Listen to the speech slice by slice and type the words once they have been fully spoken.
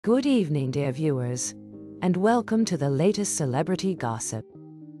Good evening, dear viewers, and welcome to the latest celebrity gossip.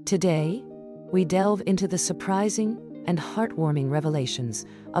 Today, we delve into the surprising and heartwarming revelations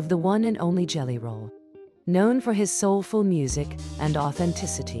of the one and only Jelly Roll. Known for his soulful music and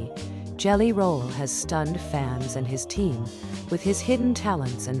authenticity, Jelly Roll has stunned fans and his team with his hidden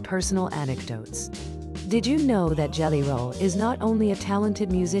talents and personal anecdotes. Did you know that Jelly Roll is not only a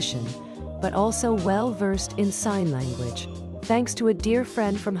talented musician, but also well-versed in sign language, thanks to a dear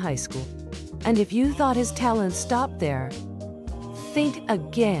friend from high school? And if you thought his talent stopped there, think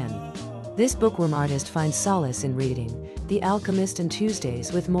again. This bookworm artist finds solace in reading The Alchemist and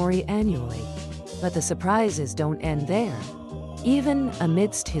Tuesdays with Morrie annually. But the surprises don't end there. Even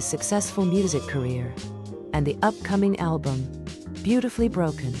amidst his successful music career and the upcoming album, Beautifully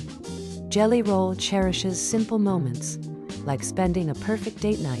Broken, Jelly Roll cherishes simple moments, like spending a perfect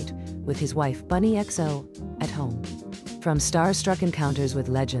date night with his wife Bunnie XO at home. From star-struck encounters with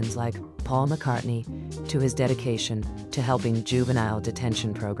legends like Paul McCartney to his dedication to helping juvenile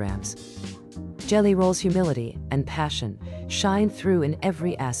detention programs, Jelly Roll's humility and passion shine through in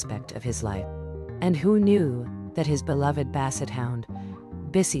every aspect of his life. And who knew that his beloved basset hound,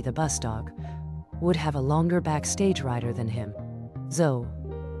 Bissy the bus dog, would have a longer backstage rider than him? So,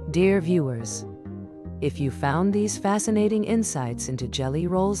 dear viewers, if you found these fascinating insights into Jelly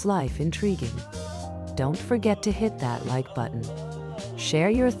Roll's life intriguing, don't forget to hit that like button, share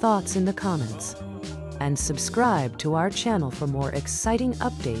your thoughts in the comments, and subscribe to our channel for more exciting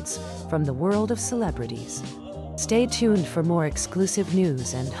updates from the world of celebrities. Stay tuned for more exclusive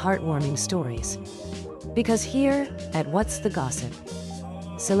news and heartwarming stories. Because here at What's the Gossip?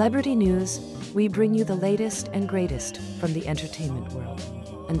 Celebrity News, we bring you the latest and greatest from the entertainment world.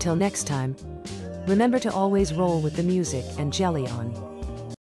 Until next time, remember to always roll with the music and jelly on.